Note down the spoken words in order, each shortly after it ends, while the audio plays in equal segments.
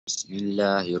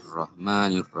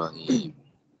Bismillahirrahmanirrahim.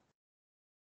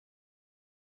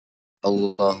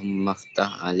 Allahumma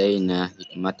ftah alaina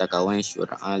hikmataka wanshur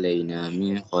alaina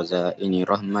min khazaini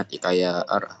rahmatika ya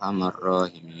arhamar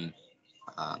rahimin.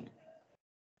 Amin.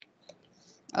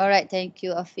 Alright, thank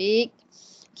you Afiq.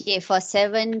 Okay, for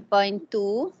 7.2,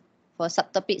 for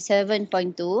subtopic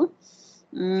 7.2,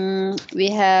 we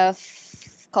have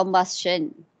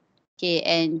combustion. Okay,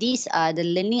 and these are the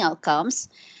learning outcomes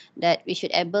that we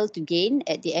should able to gain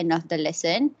at the end of the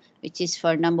lesson, which is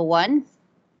for number 1,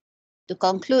 to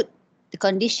conclude the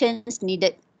conditions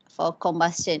needed for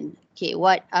combustion. Okay,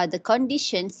 what are the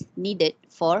conditions needed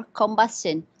for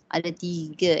combustion? Ada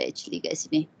 3 actually kat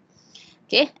sini.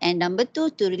 Okay, and number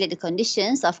 2, to relate the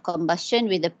conditions of combustion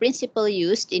with the principle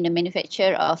used in the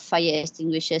manufacture of fire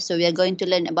extinguisher. So we are going to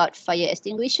learn about fire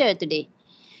extinguisher today.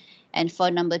 And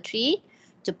for number 3,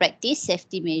 to practice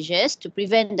safety measures to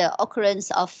prevent the occurrence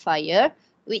of fire,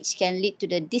 which can lead to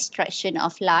the destruction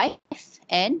of life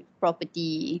and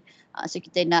property. So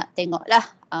kita nak tengoklah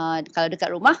kalau dekat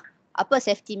rumah, apa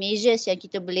safety measures yang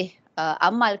kita boleh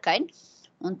amalkan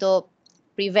untuk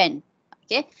prevent,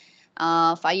 okay,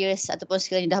 fires ataupun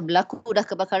sekiranya dah berlaku dah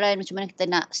kebakaran, macam mana kita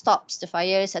nak stop the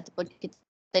fires ataupun kita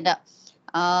nak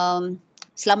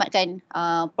selamatkan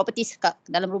properties kat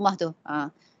dalam rumah tu.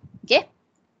 Okay.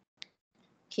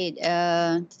 Okay,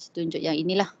 tunjuk yang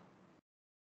inilah.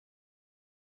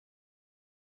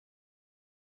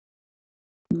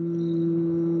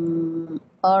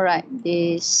 Alright,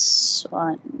 this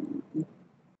one.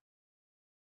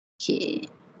 Okay.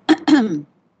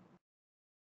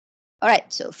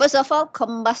 Alright, so first of all,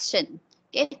 combustion.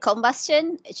 Okay,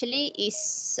 combustion actually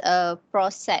is a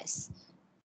process.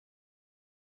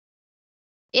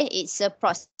 Okay, it's a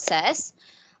process.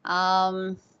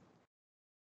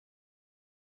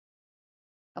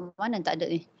 Mana tak ada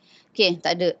ni? Okay,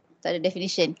 tak ada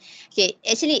definition. Okay,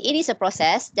 actually it is a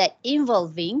process that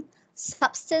involving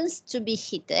substance to be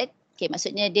heated. Okay,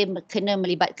 maksudnya dia kena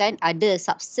melibatkan ada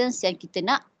substance yang kita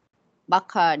nak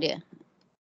bakar dia.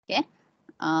 Okay,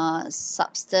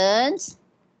 substance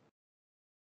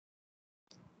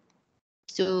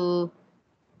to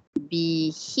be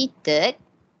heated,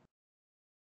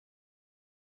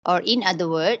 or in other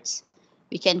words,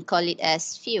 we can call it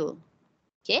as fuel.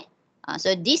 Okay,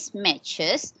 so this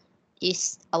matches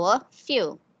is our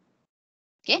fuel.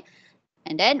 Okay,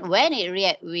 and then when it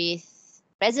react with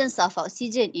presence of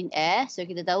oxygen in air, so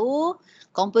kita tahu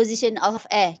composition of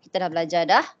air, kita dah belajar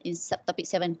dah in subtopic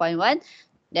 7.1,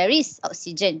 there is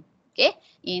oxygen, okay,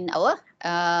 in our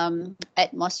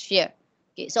atmosphere.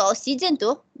 Okay, so oxygen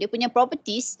tu, dia punya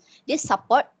properties, dia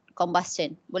support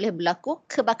combustion, boleh berlaku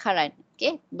kebakaran.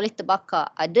 Okay, boleh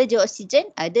terbakar. Ada je oxygen,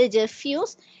 ada je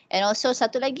fuels, and also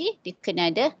satu lagi, dia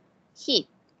kena ada heat.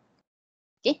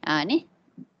 Okay, ni.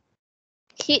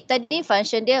 Heat tadi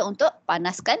function dia untuk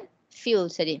panaskan fuel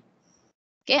tadi.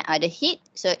 Okay, ada heat,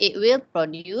 so it will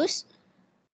produce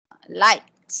light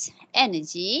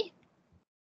energy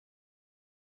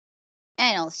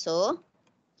and also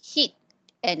heat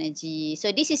energy. So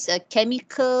this is a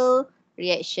chemical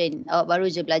reaction. Awak baru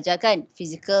je belajar kan,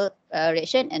 physical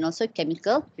reaction and also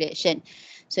chemical reaction.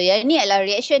 So yang ni adalah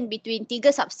reaction between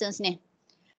 3 substance ni.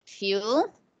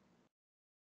 Fuel,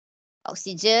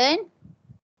 oxygen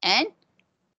and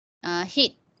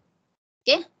heat.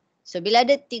 Okay, so bila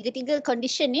ada 3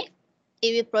 condition ni,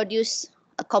 it will produce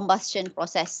a combustion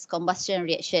process, combustion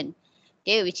reaction.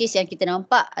 Okay, which is yang kita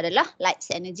nampak adalah light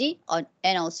energy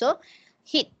and also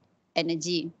heat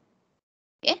energy.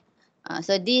 Okay,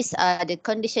 so these are the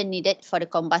condition needed for the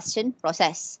combustion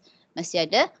process. Mesti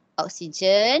ada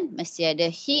oxygen, mesti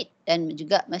ada heat dan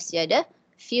juga mesti ada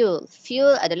fuel.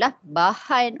 Fuel adalah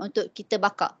bahan untuk kita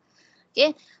bakar.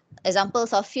 Okay,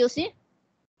 examples of fuels ni,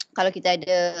 kalau kita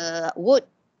ada wood,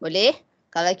 boleh.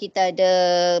 Kalau kita ada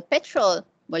petrol,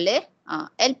 boleh.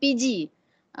 LPG,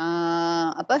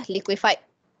 liquefied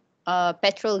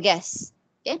petrol gas,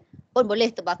 okay, pun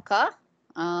boleh terbakar.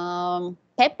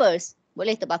 Peppers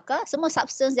boleh terbakar. Semua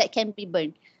substance that can be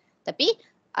burned. Tapi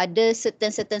ada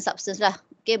certain substance lah.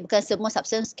 Okay, bukan semua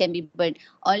substance can be burned.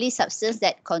 Only substance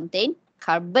that contain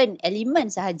carbon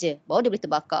element sahaja baru dia boleh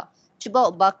terbakar.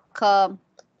 Cuba awak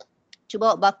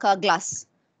bakar glass.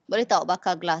 Boleh tak awak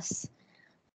bakar glass?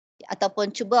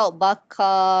 Ataupun cuba awak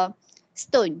bakar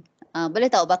stone.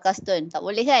 Boleh tak awak bakar stone? Tak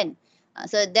boleh kan?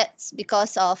 So that's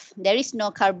because of there is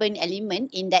no carbon element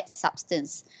in that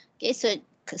substance. Okay, so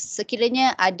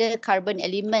sekiranya ada carbon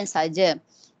element saja,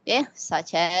 okay,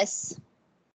 such as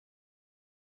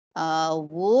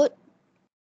wood,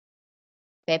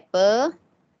 pepper,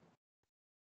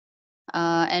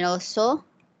 and also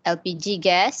LPG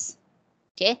gas,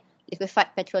 okay,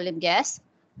 liquefied petroleum gas,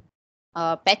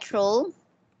 petrol,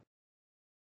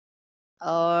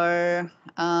 or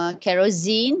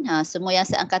kerosene, semua yang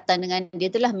seangkatan dengan dia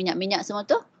itulah minyak-minyak semua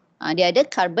tu, dia ada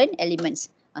carbon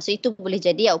elements. So itu boleh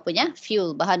jadi apa punya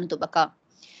fuel, bahan untuk bakar.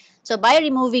 So by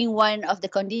removing one of the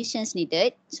conditions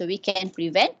needed, so we can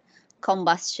prevent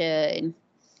combustion.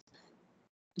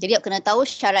 Jadi awak kena tahu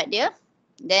syarat dia.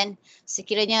 Then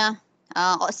sekiranya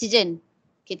oksigen,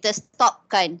 kita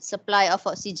stopkan supply of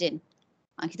oksigen.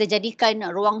 Kita jadikan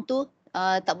ruang tu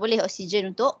tak boleh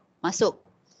oksigen untuk masuk.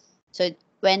 So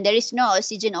when there is no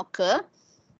oxygen occur,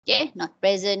 okay, not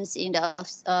presence in the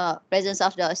presence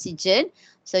of the oxygen,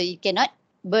 so you cannot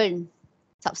burn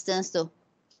substance tu.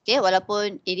 Okay,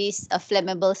 walaupun it is a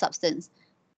flammable substance.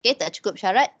 Okay, tak cukup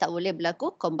syarat, tak boleh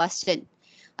berlaku combustion.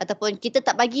 Ataupun kita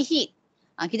tak bagi heat,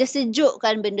 kita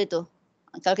sejukkan benda tu.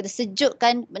 Kalau kita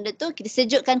sejukkan benda tu, kita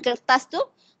sejukkan kertas tu,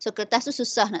 so kertas tu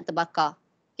susah nak terbakar.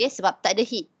 Okay, sebab tak ada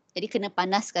heat. Jadi kena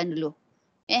panaskan dulu.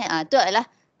 Okay, itu adalah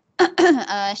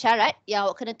syarat yang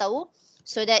awak kena tahu,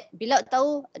 so that bila awak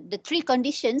tahu the three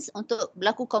conditions untuk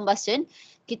berlaku combustion,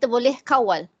 kita boleh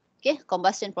kawal, okay,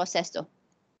 combustion process tu.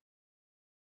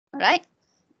 Alright.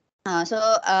 So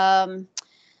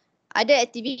ada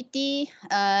aktiviti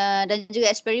dan juga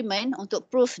eksperimen untuk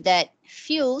proof that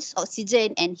fuels,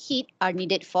 oxygen and heat are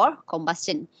needed for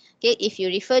combustion. Okay, if you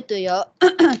refer to your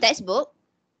textbook,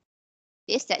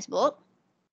 this textbook,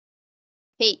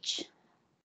 page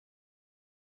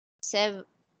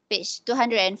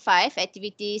 205,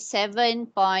 activity 7.3.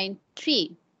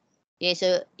 Okay,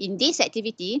 so in this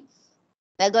activity,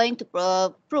 we're going to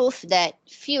prove that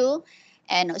fuel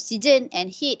and oxygen and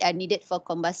heat are needed for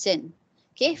combustion.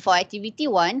 Okay, for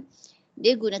activity 1,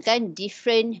 dia gunakan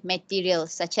different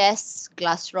materials such as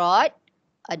glass rod,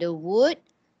 ada wood,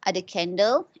 ada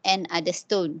candle and ada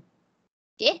stone.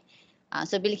 Okay,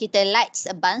 so bila kita light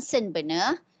a Bunsen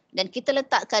burner, dan kita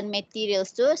letakkan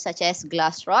materials tu such as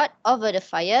glass rod over the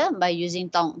fire by using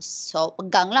tongs. So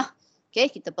peganglah. Okay,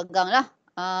 kita peganglah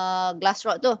glass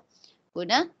rod tu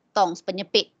guna tongs,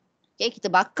 penyepit. Okay,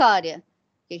 kita bakar dia.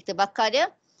 Okay, kita bakar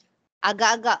dia.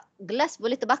 Agak-agak gelas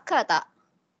boleh terbakar tak?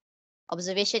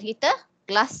 Observation kita,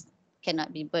 glass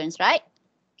cannot be burned, right?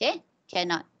 Okay,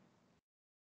 cannot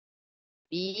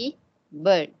be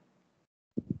burned.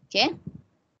 Okay,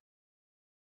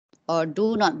 or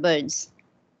do not burns.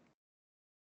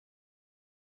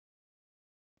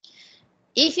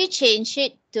 If you change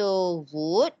it to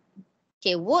wood,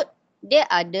 okay, wood dia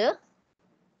ada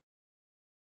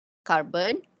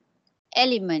carbon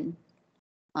element.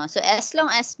 So as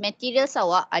long as materials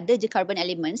awak ada je carbon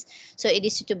elements, so it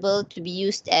is suitable to be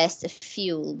used as a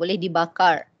fuel, boleh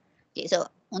dibakar. Okay, so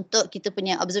untuk kita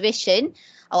punya observation,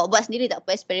 awak buat sendiri tak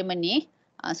apa eksperimen ni.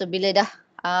 So bila dah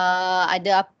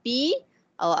ada api,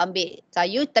 awak ambil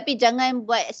kayu, tapi jangan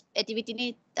buat aktiviti ni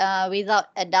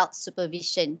without adult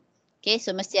supervision. Okay,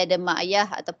 so mesti ada mak ayah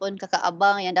ataupun kakak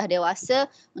abang yang dah dewasa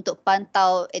untuk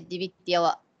pantau aktiviti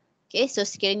awak. Okay, so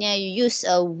sekiranya you use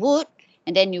a wood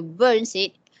and then you burn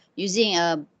it using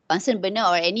a Bunsen burner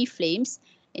or any flames,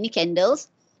 any candles,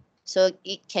 so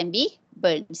it can be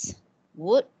burns.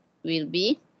 Wood will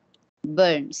be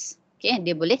burns. Okay,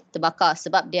 dia boleh terbakar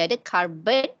sebab dia ada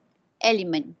carbon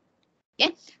element.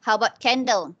 Okay, how about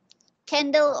candle?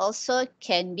 Candle also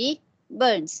can be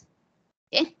burns.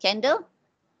 Okay, candle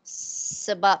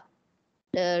sebab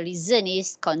the reason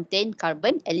is contain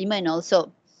carbon element also.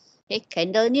 Okay,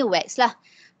 candle ni wax lah.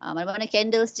 Mana-mana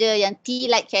candles je, yang tea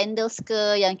light candles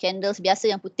ke, yang candles biasa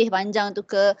yang putih panjang tu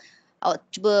ke, awak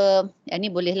cuba, yang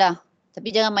ni boleh lah. Tapi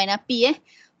jangan main api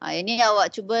yang ni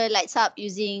awak cuba light up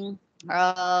using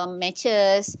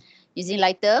matches, using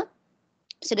lighter.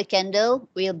 So the candle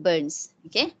will burns.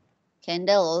 Okay,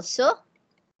 candle also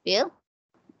will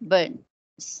burn.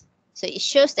 So it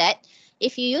shows that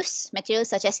if you use materials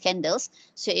such as candles,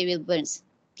 so it will burns.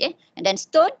 Okay, and then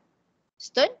stone,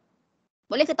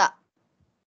 boleh ke tak?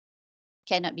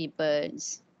 Cannot be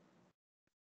burns.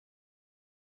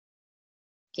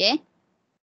 Okay,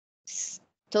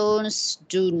 stones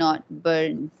do not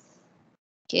burn.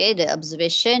 Okay, the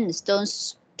observation,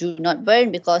 stones do not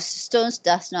burn because stones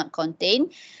does not contain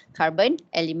carbon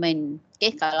element.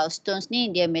 Okay, kalau stones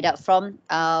ni dia made up from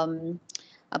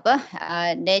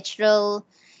natural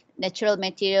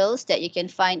materials that you can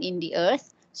find in the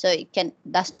earth, so it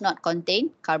does not contain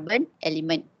carbon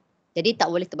element. Jadi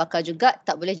tak boleh terbakar juga,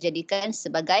 tak boleh jadikan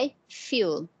sebagai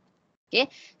fuel.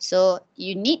 Okay, so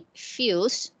you need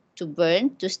fuels to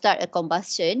burn to start a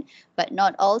combustion, but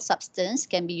not all substance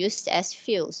can be used as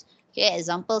fuels. Okay,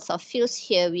 examples of fuels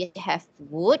here we have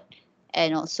wood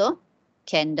and also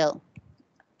candle.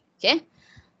 Okay,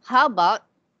 how about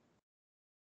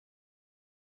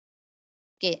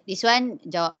Okay, this one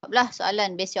jawablah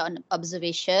soalan based on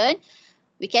observation.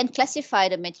 We can classify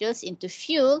the materials into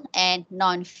fuel and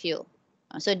non-fuel.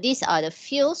 So these are the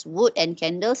fuels. Wood and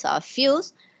candles are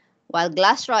fuels, while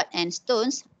glass rod and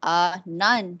stones are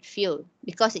non-fuel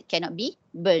because it cannot be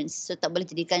burned. So tak boleh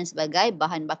dijadikan sebagai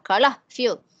bahan bakar lah,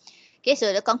 fuel. Okay,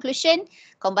 so the conclusion,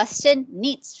 combustion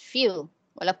needs fuel.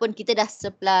 Walaupun kita dah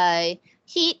supply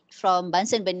heat from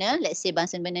Bunsen burner, let's say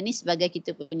Bunsen burner ni sebagai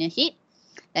kita punya heat,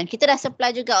 dan kita dah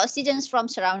supply juga oxygen from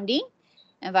surrounding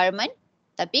environment,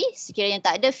 tapi sekiranya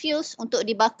tak ada fuels untuk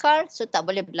dibakar, so tak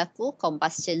boleh berlaku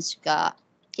combustion juga.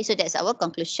 Okay, so that's our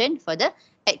conclusion for the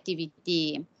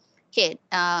activity. Okay,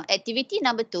 activity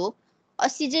number 2,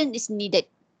 oxygen is needed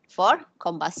for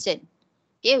combustion.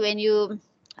 Okay, when you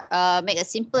make a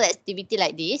simple activity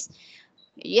like this,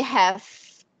 you have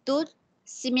 2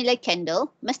 similar candle,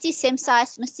 mesti same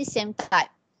size, mesti same type.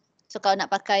 So kalau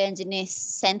nak pakai yang jenis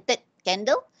scented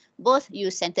candle, both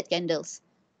use scented candles.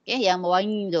 Okay, yang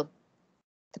mewangi tu.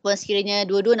 Ataupun sekiranya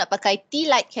dua-dua nak pakai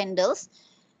tea light candles,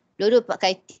 dua-dua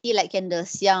pakai tea light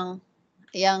candles yang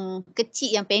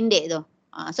kecil, yang pendek tu.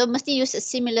 So mesti use a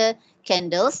similar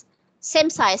candles, same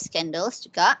size candles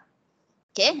juga.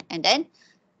 Okay, and then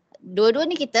dua-dua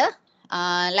ni kita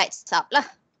lights up lah.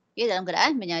 Okay, dalam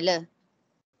keadaan menyala.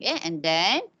 Okay, and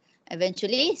then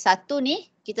eventually satu ni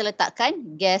kita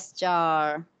letakkan gas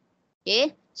jar.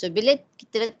 Okay, so bila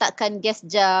kita letakkan gas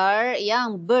jar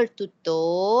yang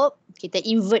bertutup, kita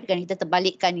invertkan, kita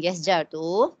terbalikkan gas jar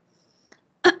tu.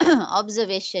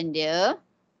 Observation dia,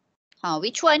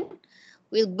 which one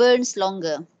will burn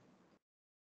longer?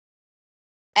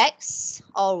 X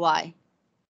or Y?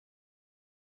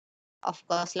 Of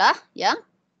course lah, yang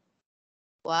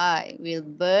Y will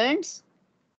burn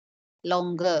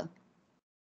longer.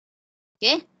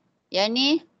 Okay, yang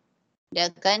ni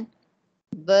dia akan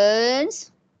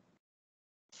burns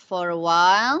for a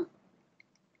while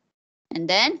and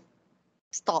then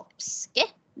stops. Okay,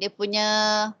 dia punya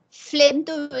flame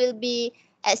tu will be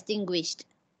extinguished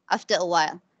after a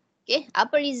while. Okay,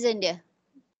 apa reason dia?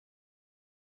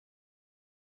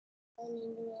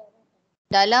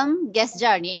 Dalam gas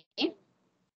jar ni,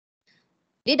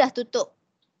 dia dah tutup.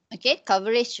 Okay,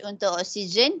 coverage untuk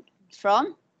oxygen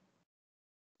from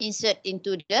insert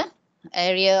into the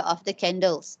area of the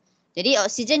candles. Jadi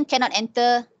oxygen cannot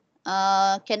enter,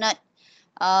 cannot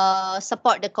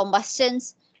support the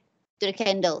combustions to the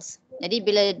candles. Jadi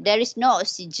bila there is no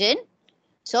oxygen,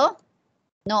 so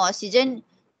no oxygen,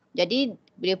 jadi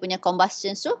bila punya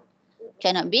combustion tu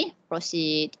cannot be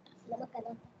proceed.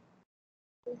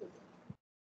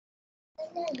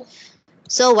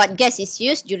 So what gas is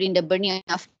used during the burning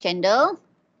of candle?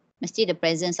 Mesti the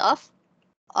presence of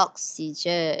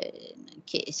oxygen.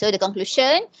 Okay, so the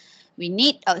conclusion, we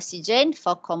need oxygen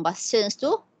for combustions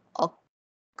to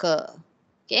occur.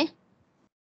 Okay.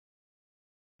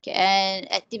 Okay, and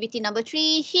activity number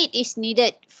 3, heat is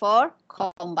needed for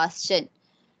combustion.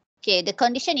 Okay, the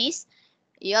condition is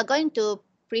you are going to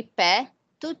prepare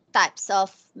 2 types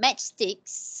of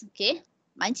matchsticks. Okay,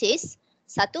 mancis.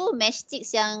 Satu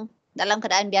matchsticks yang dalam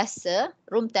keadaan biasa,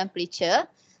 room temperature.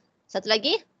 Satu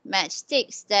lagi,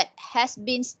 matchsticks that has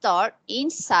been stored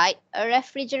inside a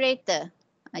refrigerator.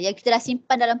 Yang kita dah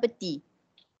simpan dalam peti.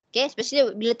 Okay,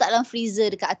 especially bila letak dalam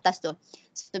freezer dekat atas tu.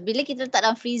 So, bila kita letak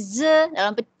dalam freezer,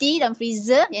 dalam peti, dalam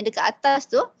freezer yang dekat atas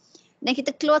tu, dan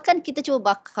kita keluarkan, kita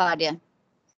cuba bakar dia.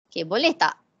 Okay, boleh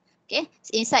tak? Okay,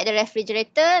 inside the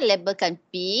refrigerator, labelkan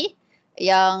P.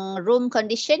 Yang room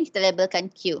condition, kita labelkan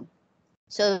Q.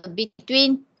 So,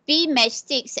 between P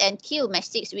matchsticks and Q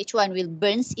matchsticks, which one will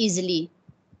burn easily?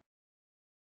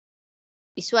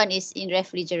 This one is in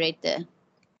refrigerator.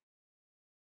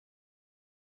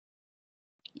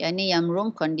 Yang ni yang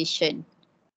room condition.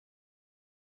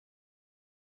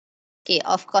 Okay,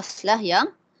 of course lah yang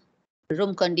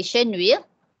room condition will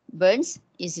burns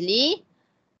easily.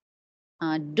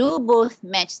 Do both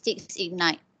matchsticks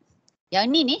ignite? Yang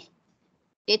ni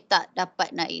dia tak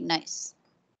dapat nak ignite.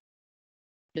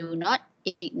 Do not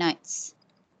ignite.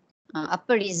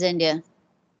 Apa reason dia?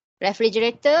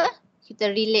 Refrigerator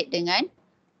kita relate dengan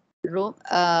room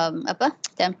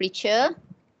temperature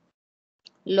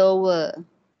lower.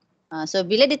 So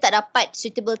bila dia tak dapat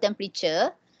suitable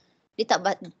temperature, dia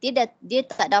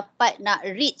tak dapat nak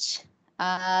reach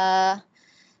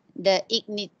the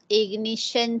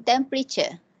ignition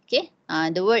temperature. Okay,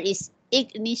 the word is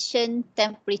ignition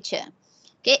temperature.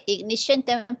 Okay, ignition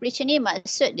temperature ni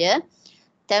maksud dia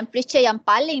temperature yang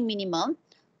paling minimum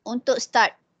untuk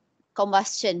start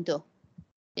combustion tu.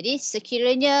 Jadi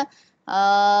sekiranya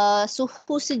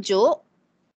suhu sejuk,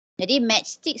 jadi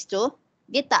matchsticks tu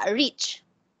dia tak reach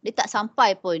dia tak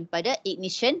sampai pun pada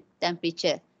ignition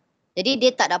temperature. Jadi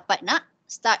dia tak dapat nak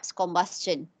start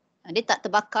combustion. Dia tak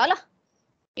terbakar lah.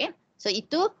 Okay. So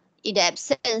itu in the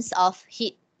absence of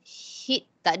heat. Heat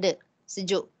tak ada,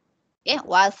 sejuk. Okay.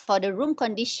 While for the room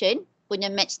condition punya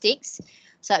matchsticks,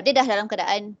 sebab dia dah dalam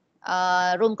keadaan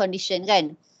room condition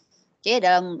kan. Okay,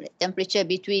 dalam temperature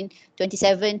between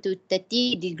 27 to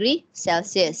 30 degree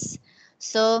Celsius.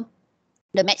 So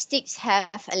the matchsticks have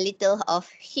a little of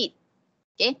heat.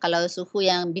 Okay, kalau suhu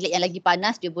yang bilik yang lagi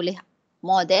panas dia boleh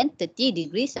more than 30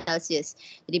 degree Celsius.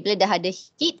 Jadi bila dah ada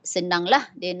heat, senanglah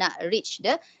dia nak reach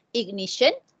the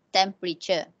ignition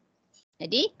temperature.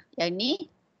 Jadi yang ni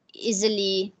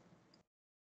easily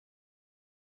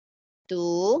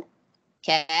to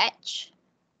catch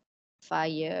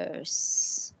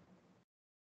fires.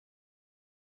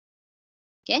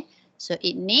 Okay, so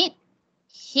it need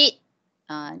heat.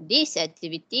 This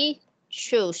activity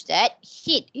shows that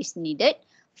heat is needed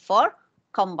for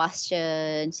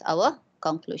combustion. Our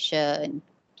conclusion.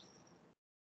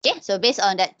 Okay, so based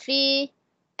on that three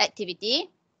activity,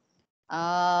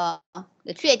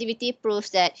 the three activity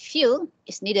proves that fuel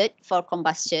is needed for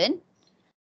combustion.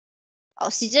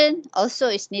 Oxygen also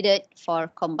is needed for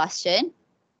combustion.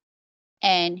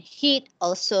 And heat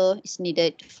also is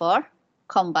needed for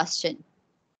combustion.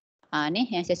 Ni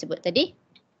yang saya sebut tadi,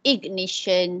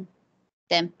 ignition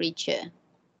temperature.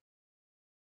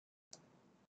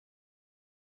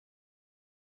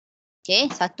 Okay,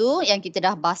 satu yang kita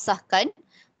dah basahkan,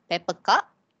 paper cup.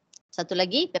 Satu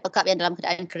lagi, paper cup yang dalam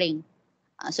keadaan kering.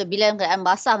 So bila dalam keadaan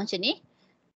basah macam ni,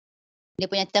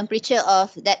 dia punya temperature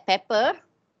of that paper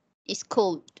is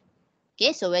cold.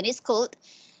 Okay, so when it's cold,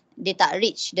 dia tak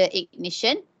reach the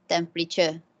ignition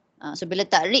temperature. So bila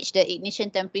tak reach the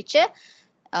ignition temperature,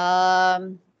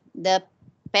 the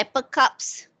paper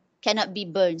cups cannot be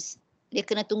burnt. Dia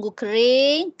kena tunggu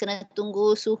kering, kena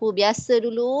tunggu suhu biasa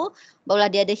dulu,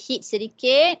 barulah dia ada heat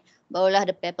sedikit, barulah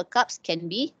the paper cups can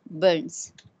be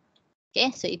burnt.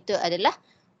 Okay, so itu adalah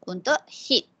untuk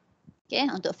heat. Okay,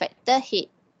 untuk faktor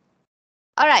heat.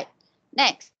 Alright,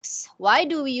 next. Why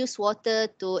do we use water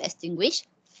to extinguish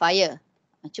fire?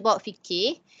 Cuba awak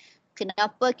fikir,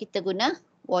 kenapa kita guna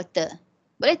water?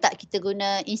 Boleh tak kita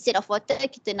guna, instead of water,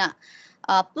 kita nak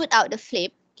put out the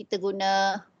flame, kita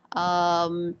guna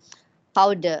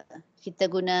powder, kita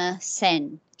guna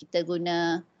sand, kita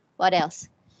guna what else?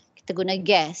 Kita guna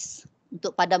gas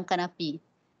untuk padamkan api.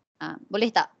 Boleh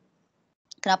tak?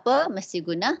 Kenapa mesti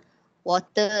guna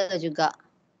water juga?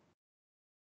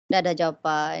 Dah ada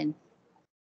jawapan.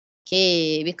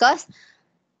 Okay, because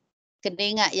kena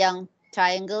ingat yang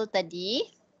triangle tadi,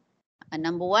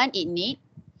 number one, it need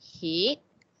heat.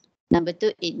 Number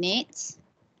two, it needs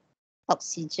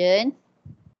oxygen.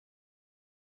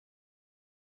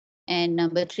 And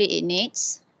number three, it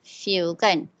needs fuel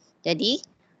kan. Jadi,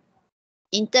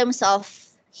 in terms of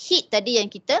heat tadi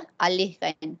yang kita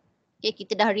alihkan. Okay,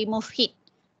 kita dah remove heat.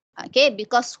 Okay,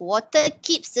 because water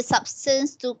keeps the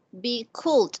substance to be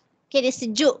cooled. Okay, dia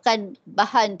sejukkan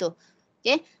bahan tu.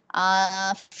 Okay,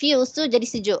 fuels tu jadi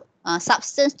sejuk.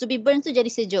 Substance to be burned tu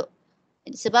jadi sejuk.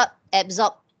 Sebab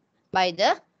absorbed by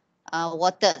the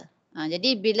water.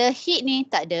 Jadi bila heat ni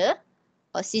tak ada,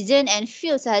 oxygen and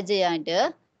fuel sahaja yang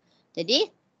ada.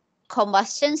 Jadi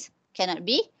combustion cannot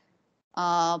be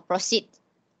proceed.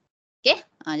 Okay,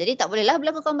 jadi tak bolehlah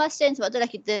berlaku combustion. Sebab itulah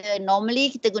kita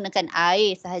normally kita gunakan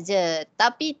air sahaja.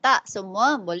 Tapi tak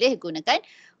semua boleh gunakan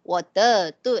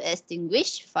water to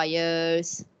extinguish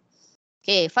fires.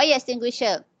 Okay, fire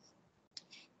extinguisher.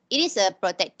 It is a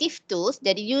protective tool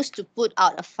that is used to put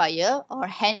out a fire or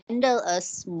handle a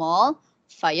small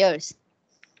fires.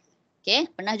 Okay,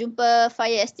 pernah jumpa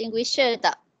fire extinguisher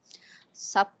tak?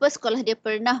 Siapa sekolah dia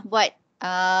pernah buat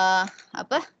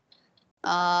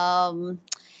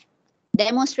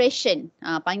demonstration,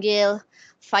 panggil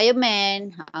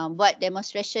fireman, buat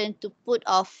demonstration to put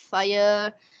off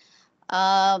fire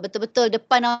betul-betul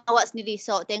depan awak sendiri.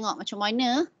 So awak tengok macam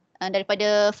mana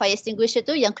daripada fire extinguisher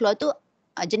tu yang keluar tu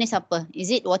jenis apa? Is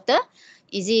it water?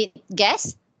 Is it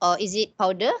gas? Or is it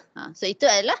powder? So itu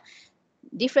adalah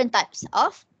different types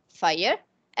of fire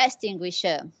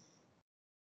extinguisher.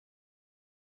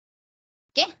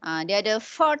 Okay, dia ada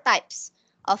 4 types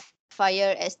of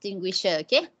fire extinguisher.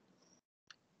 Okay.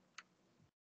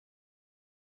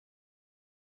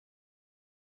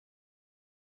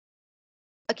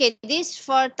 Okay, these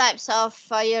 4 types of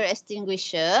fire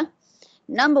extinguisher.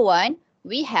 Number 1,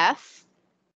 we have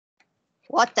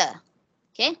water.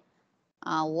 Okay,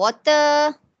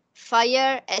 water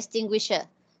fire extinguisher.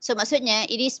 So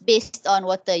maksudnya it is based on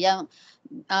water. Yang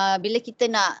bila kita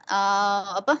nak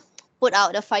put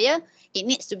out the fire, it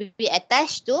needs to be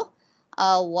attached to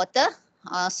water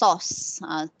source.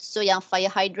 So yang fire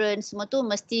hydrant semua tu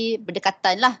mesti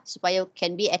berdekatan lah supaya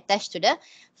can be attached to the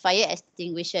fire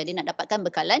extinguisher. Dia nak dapatkan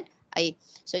bekalan air.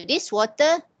 So this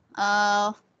water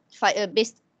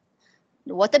based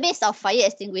of fire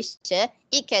extinguisher,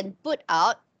 it can put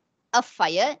out a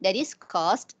fire that is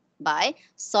caused by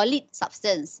solid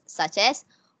substance such as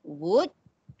wood,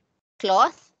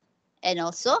 cloth and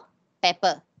also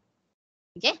paper.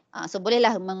 Okay, so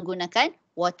bolehlah menggunakan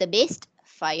water-based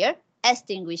fire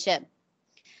extinguisher.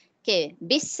 Okay,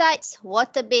 besides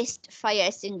water-based fire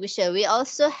extinguisher, we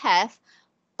also have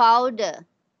powder.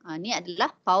 Ni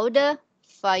adalah powder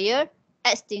fire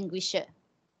extinguisher.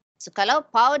 So kalau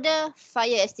powder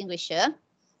fire extinguisher,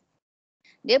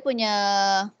 dia punya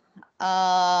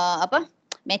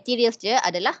materials dia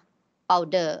adalah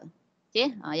powder.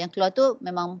 Okay, yang keluar tu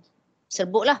memang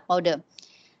serbuk lah powder.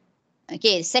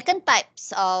 Okay, second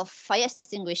types of fire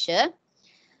extinguisher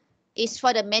is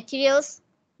for the materials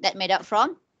that made up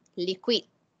from liquid.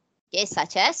 Okay,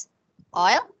 such as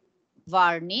oil,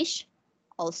 varnish,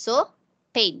 also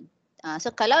paint.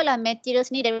 So kalau lah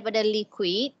materials ni daripada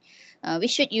liquid, we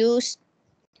should use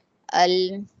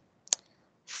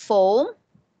foam.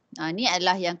 Ni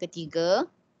adalah yang ketiga.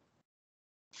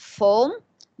 Foam,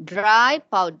 dry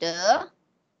powder,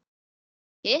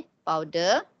 okay,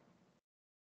 powder,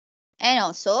 and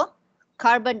also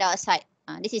carbon dioxide.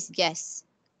 This is gas.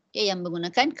 Okay, yang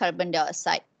menggunakan carbon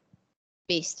dioxide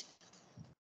based.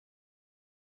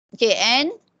 Okay,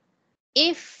 and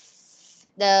if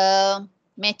the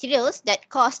materials that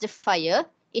cause the fire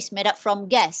is made up from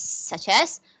gas, such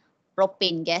as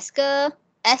propane gas ke,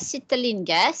 acetylene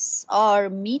gas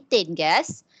or methane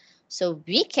gas, so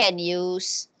we can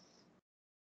use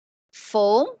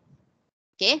foam.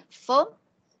 Okay, foam.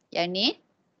 Yang ni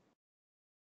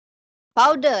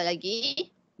powder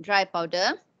lagi, dry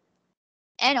powder,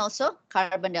 and also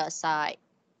carbon dioxide.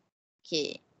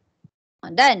 Okay,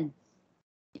 dan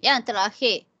yang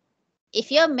terakhir, if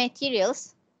your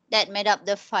materials that made up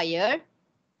the fire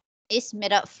is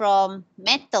made up from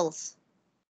metals,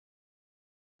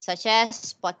 such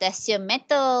as potassium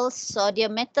metals,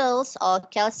 sodium metals, or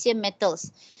calcium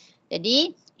metals.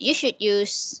 Jadi, you should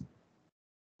use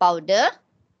powder,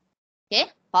 okay,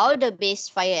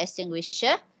 powder-based fire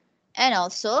extinguisher, and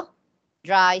also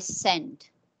dry sand.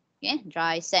 Okay,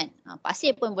 dry sand.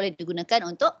 Pasir pun boleh digunakan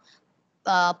untuk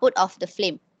put off the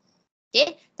flame.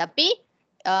 Okay, tapi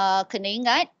kena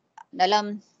ingat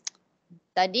dalam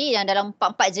tadi, yang dalam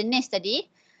 4 jenis tadi,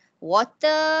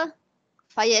 water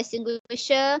fire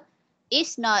extinguisher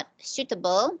is not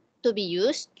suitable to be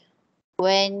used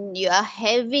when you are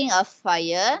having a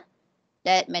fire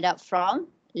that made up from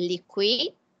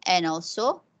liquid and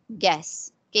also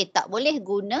gas. Okay, tak boleh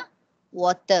guna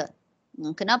water.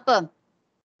 Kenapa?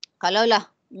 Kalaulah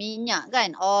minyak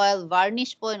kan, oil,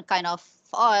 varnish pun kind of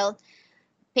oil,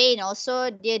 paint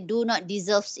also dia do not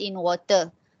dissolve in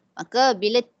water. Maka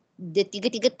bila the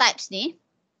tiga-tiga types ni,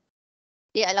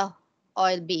 dia adalah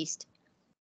oil based.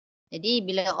 Jadi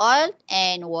bila oil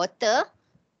and water,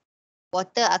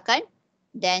 water akan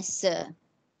denser.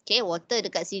 Okay, water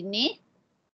dekat sini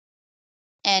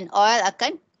and oil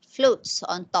akan floats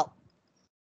on top.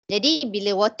 Jadi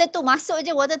bila water tu masuk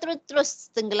je, water terus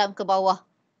tenggelam ke bawah.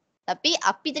 Tapi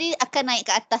api tadi akan naik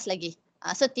ke atas lagi.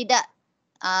 So tidak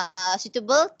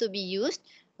suitable to be used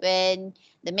when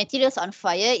the materials on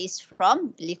fire is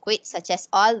from liquid such as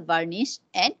oil, varnish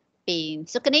and paint.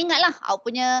 So kena ingatlah awak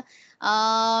punya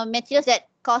materials that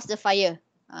cause the fire.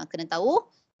 Kena tahu.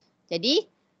 Jadi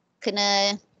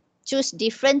kena choose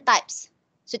different types,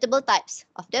 suitable types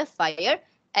of the fire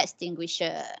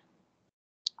extinguisher.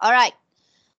 Alright.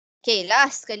 Okay,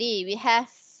 last sekali we have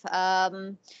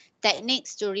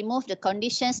techniques to remove the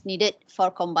conditions needed for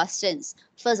combustions.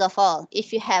 First of all, if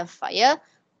you have fire,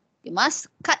 you must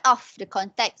cut off the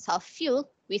contacts of fuel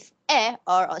with air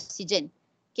or oxygen.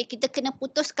 Okay, kita kena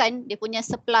putuskan dia punya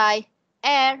supply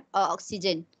air or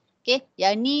oxygen. Okay,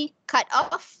 yang ni cut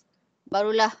off,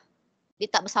 barulah dia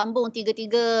tak bersambung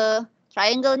tiga-tiga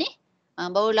triangle ni,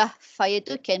 barulah fire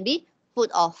tu can be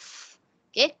put off.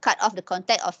 Okay, cut off the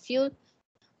contact of fuel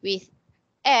with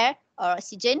air or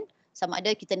oxygen, sama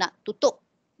ada kita nak tutup.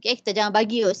 Okay, kita jangan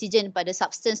bagi oksigen pada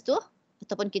substance tu,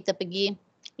 ataupun kita pergi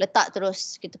letak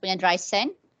terus kita punya dry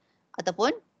sand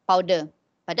ataupun powder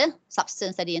pada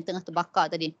substance tadi yang tengah terbakar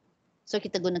tadi. So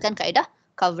kita gunakan kaedah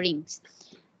covering.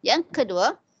 Yang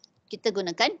kedua, kita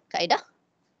gunakan kaedah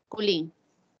cooling.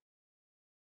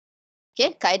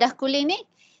 Okay, kaedah cooling ni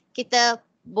kita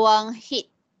buang heat.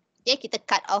 Okay, kita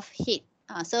cut off heat.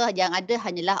 So yang ada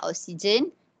hanyalah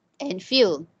oksigen and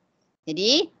fuel.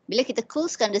 Jadi, bila kita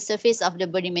coolkan the surface of the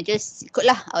burning materials,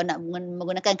 ikutlah nak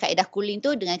menggunakan kaedah cooling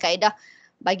tu dengan kaedah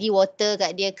bagi water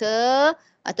kat dia ke,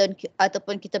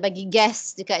 ataupun kita bagi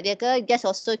gas dekat dia ke. Gas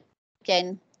also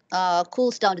can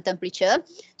cools down the temperature.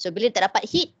 So, bila tak dapat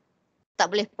heat,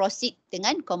 tak boleh proceed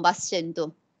dengan combustion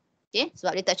tu. Okay,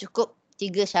 sebab dia tak cukup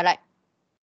 3 syarat.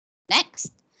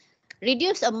 Next,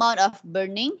 reduce amount of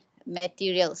burning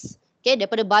materials. Okay,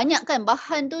 daripada banyak kan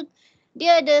bahan tu,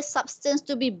 dia ada substance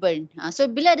to be burned. So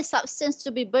bila ada substance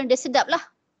to be burned, dia sedap lah.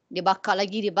 Dia bakar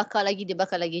lagi, dia bakar lagi, dia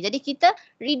bakar lagi. Jadi kita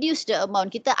reduce the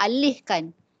amount, kita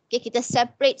alihkan. Okay, kita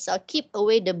separate or keep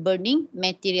away the burning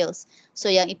materials.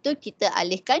 So yang itu kita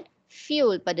alihkan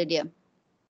fuel pada dia.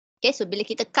 Okay, so bila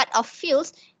kita cut off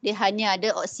fuels, dia hanya ada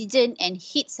oxygen and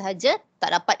heat sahaja, tak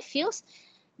dapat fuels.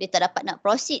 Dia tak dapat nak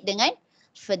proceed dengan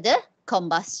further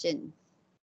combustion.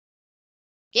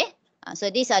 Okay,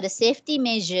 so these are the safety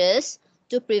measures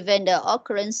to prevent the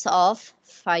occurrence of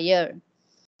fire.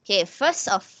 Okay, first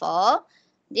of all,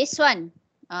 this one,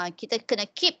 kita kena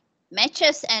keep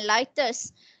matches and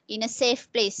lighters in a safe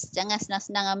place. Jangan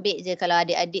senang-senang ambil je kalau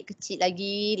adik-adik kecil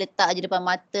lagi, letak je depan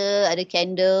mata, ada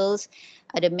candles,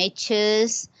 ada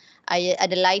matches,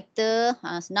 ada lighter,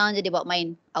 senang je dia bawa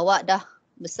main. Awak dah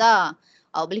besar,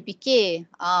 awak boleh fikir,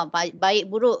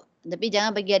 baik buruk, tapi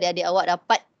jangan bagi adik-adik awak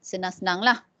dapat senang-senang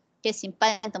lah. Okay,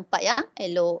 simpan tempat yang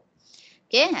elok.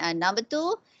 Okay, number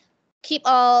 2, keep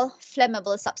all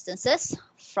flammable substances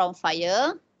from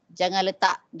fire. Jangan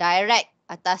letak direct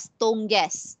atas tong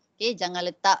gas. Okay, jangan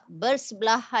letak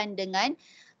bersebelahan dengan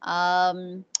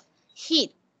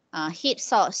heat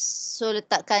source. So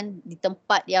letakkan di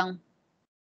tempat yang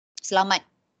selamat.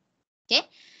 Okay,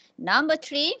 number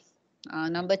 3,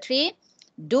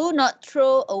 do not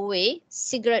throw away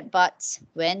cigarette butts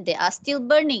when they are still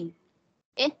burning.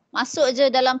 Okay, masuk je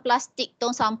dalam plastik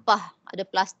tong sampah. Ada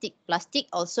plastik.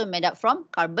 Plastik also made up from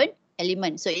carbon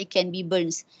element. So it can be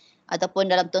burns.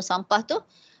 Ataupun dalam tong sampah tu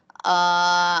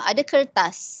ada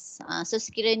kertas. So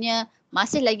sekiranya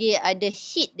masih lagi ada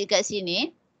heat dekat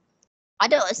sini,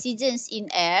 ada oxygens in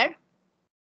air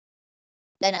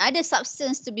dan ada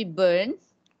substance to be burned,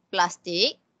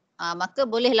 plastik, maka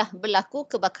bolehlah berlaku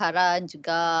kebakaran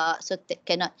juga. So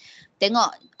cannot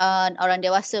tengok orang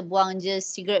dewasa buang je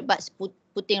cigarette butts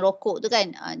puting rokok tu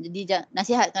kan. Jadi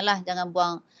nasihatkanlah jangan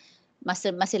buang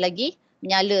masih lagi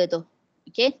menyala tu.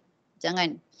 Okay,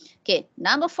 jangan. Okay,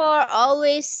 number 4,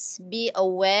 always be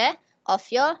aware of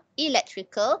your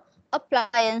electrical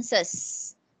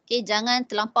appliances. Okay, jangan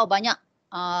terlampau banyak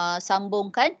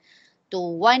sambungkan to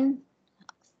one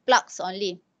plugs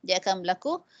only. Dia akan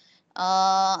berlaku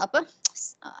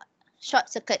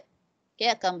short circuit.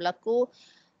 Okay, akan berlaku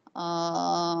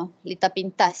litar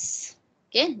pintas.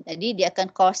 Okay, jadi dia akan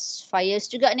cause fires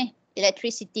juga ni,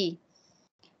 electricity.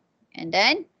 And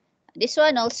then this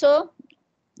one also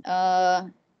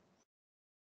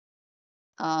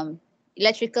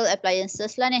electrical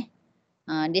appliances lah ni.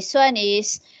 This one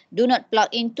is do not plug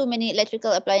in too many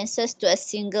electrical appliances to a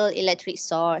single electric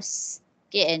source.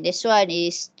 Okay, and this one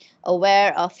is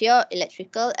aware of your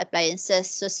electrical appliances.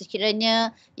 So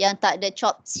sekiranya yang tak ada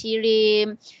chopped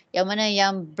sirim, yang mana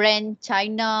yang brand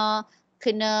China,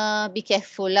 kena be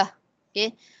careful lah.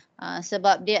 Okay,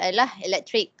 sebab dia adalah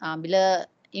electric. Bila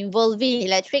involving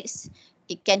electrics,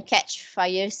 it can catch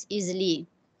fires easily.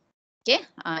 Okay,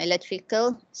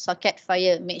 electrical socket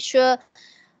fire. Make sure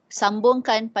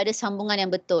sambungkan pada sambungan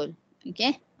yang betul.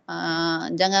 Okay,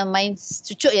 jangan main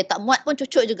cucuk je, tak muat pun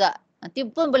cucuk juga. Nanti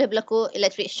pun boleh berlaku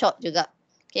electric shock juga.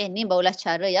 Okay, ni barulah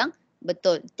cara yang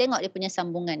betul. Tengok dia punya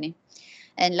sambungan ni.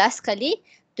 And last sekali,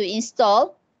 to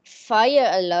install fire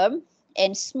alarm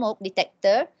and smoke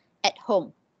detector at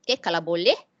home. Okay, kalau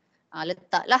boleh,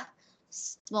 letaklah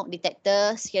smoke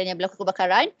detector. Sekiranya berlaku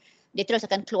kebakaran, dia terus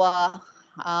akan keluar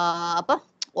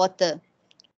water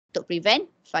untuk prevent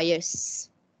fires.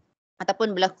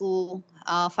 Ataupun berlaku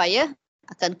fire,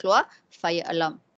 akan keluar fire alarm.